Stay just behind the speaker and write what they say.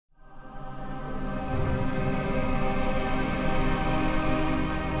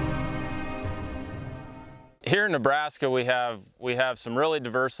Here in Nebraska, we have some really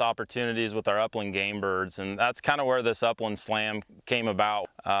diverse opportunities with our upland game birds, and that's kind of where this Upland Slam came about.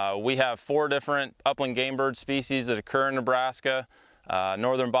 We have 4 different upland game bird species that occur in Nebraska: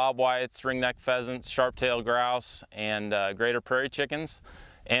 northern bobwhites, ringneck pheasants, sharp-tailed grouse, and greater prairie chickens.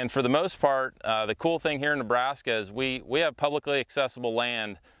 And for the most part, the cool thing here in Nebraska is we have publicly accessible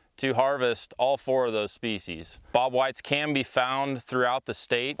land to harvest all 4 of those species. Bobwhites can be found throughout the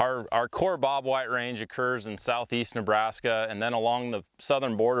state. Our core bobwhite range occurs in southeast Nebraska and then along the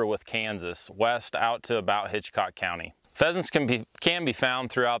southern border with Kansas, west out to about Hitchcock County. Pheasants can be found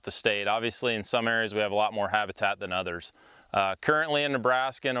throughout the state. Obviously, in some areas we have a lot more habitat than others. Currently in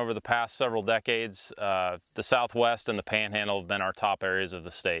Nebraska and over the past several decades, the Southwest and the Panhandle have been our top areas of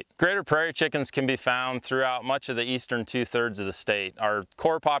the state. Greater prairie chickens can be found throughout much of the eastern 2/3 of the state. Our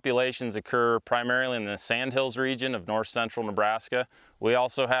core populations occur primarily in the Sandhills region of north central Nebraska. We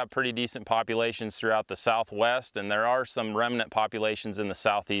also have pretty decent populations throughout the Southwest, and there are some remnant populations in the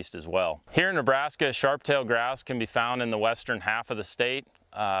Southeast as well. Here in Nebraska, sharp-tailed grouse can be found in the western half of the state.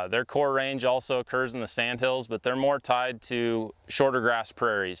 Their core range also occurs in the Sandhills, but they're more tied to shorter grass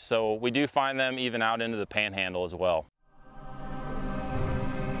prairies, so we do find them even out into the Panhandle as well.